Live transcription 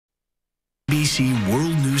ABC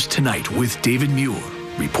World News Tonight with David Muir,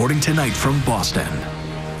 reporting tonight from Boston.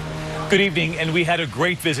 Good evening, and we had a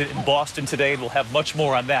great visit in Boston today, and we'll have much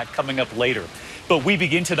more on that coming up later. But we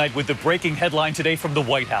begin tonight with the breaking headline today from the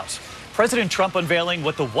White House. President Trump unveiling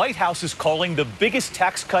what the White House is calling the biggest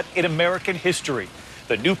tax cut in American history.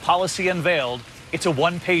 The new policy unveiled, it's a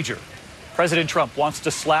one-pager. President Trump wants to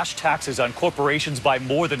slash taxes on corporations by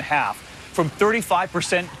more than half, from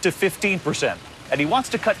 35% to 15%. And he wants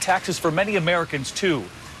to cut taxes for many Americans, too.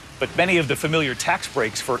 But many of the familiar tax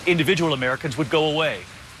breaks for individual Americans would go away,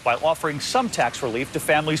 while offering some tax relief to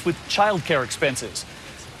families with child care expenses.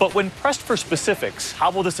 But when pressed for specifics,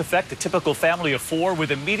 how will this affect a typical family of four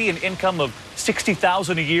with a median income of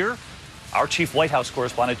 $60,000 a year? Our chief White House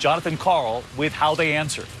correspondent, Jonathan Karl, with how they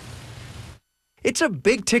answered. It's a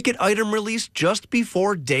big-ticket item released just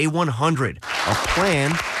before day 100. A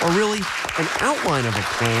plan, or really an outline of a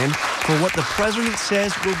plan, for what the president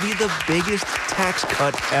says will be the biggest tax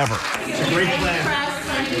cut ever. It's a great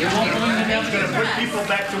plan. It's going to put people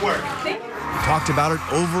back to work. Talked about it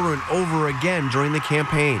over and over again during the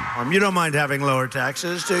campaign. You don't mind having lower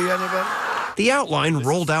taxes, do you, anybody? The outline,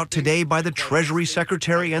 rolled out today by the Treasury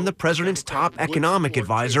Secretary and the president's top economic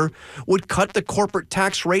advisor, would cut the corporate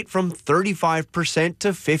tax rate from 35% to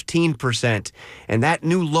 15%. And that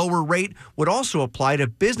new lower rate would also apply to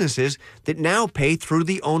businesses that now pay through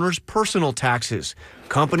the owner's personal taxes,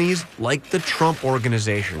 companies like the Trump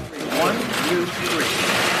Organization. 1, 2, 3.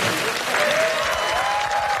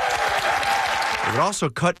 It would also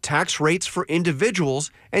cut tax rates for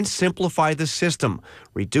individuals and simplify the system,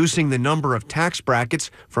 reducing the number of tax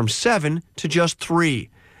brackets from 7 to just 3.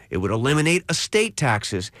 It would eliminate estate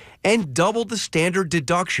taxes and double the standard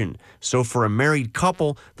deduction. So for a married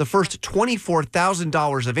couple, the first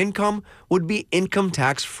 $24,000 of income would be income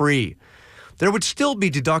tax free. There would still be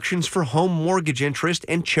deductions for home mortgage interest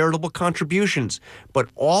and charitable contributions, but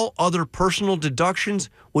all other personal deductions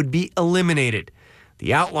would be eliminated.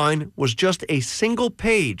 The outline was just a single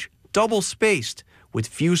page, double-spaced, with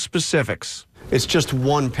few specifics. It's just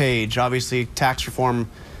one page. Obviously, tax reform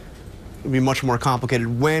would be much more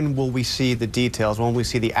complicated. When will we see the details? When will we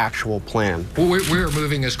see the actual plan? Well, we're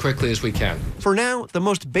moving as quickly as we can. For now, the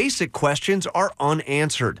most basic questions are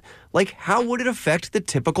unanswered, like how would it affect the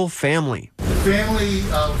typical family? The family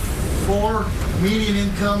of 4, median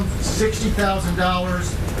income,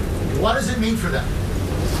 $60,000. What does it mean for them?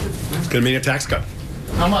 It's going to mean a tax cut.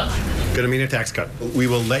 How much? Going to mean a tax cut. We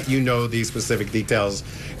will let you know these specific details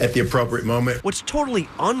at the appropriate moment. What's totally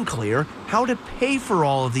unclear, how to pay for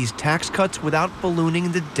all of these tax cuts without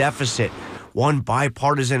ballooning the deficit. One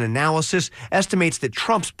bipartisan analysis estimates that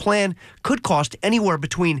Trump's plan could cost anywhere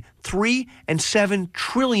between $3 and $7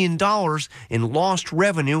 trillion in lost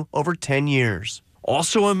revenue over 10 years.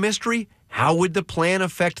 Also a mystery, how would the plan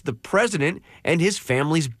affect the president and his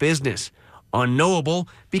family's business? Unknowable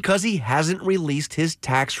because he hasn't released his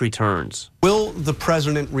tax returns. Will the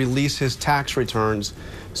president release his tax returns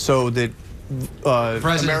so that the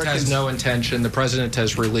president has no intention. The president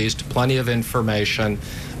has released plenty of information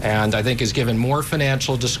and I think has given more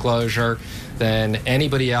financial disclosure than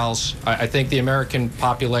anybody else. I think the American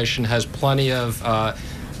population has plenty of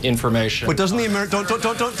information. But doesn't the American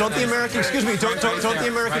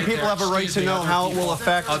people have a right to know how it will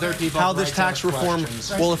affect how this tax reform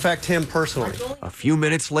will affect him personally? A few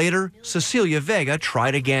minutes later, Cecilia Vega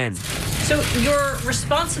tried again. So your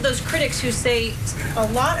response to those critics who say a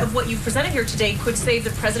lot of what you've presented here today could save the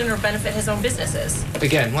president or benefit his own businesses?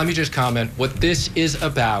 Again, let me just comment. What this is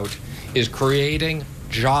about is creating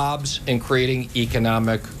jobs and creating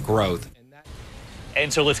economic growth.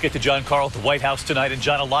 And so let's get to John Karl at the White House tonight. And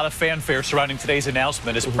John, a lot of fanfare surrounding today's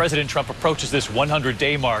announcement as President Trump approaches this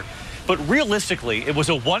 100-day mark. But realistically, it was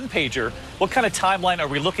a one-pager. What kind of timeline are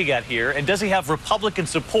we looking at here? And does he have Republican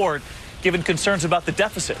support given concerns about the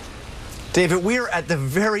deficit? David, we are at the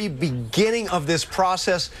very beginning of this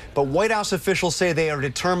process, but White House officials say they are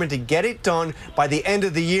determined to get it done by the end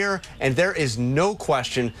of the year, and there is no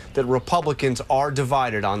question that Republicans are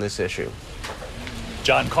divided on this issue.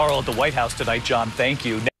 John Karl at the White House tonight. John, thank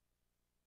you.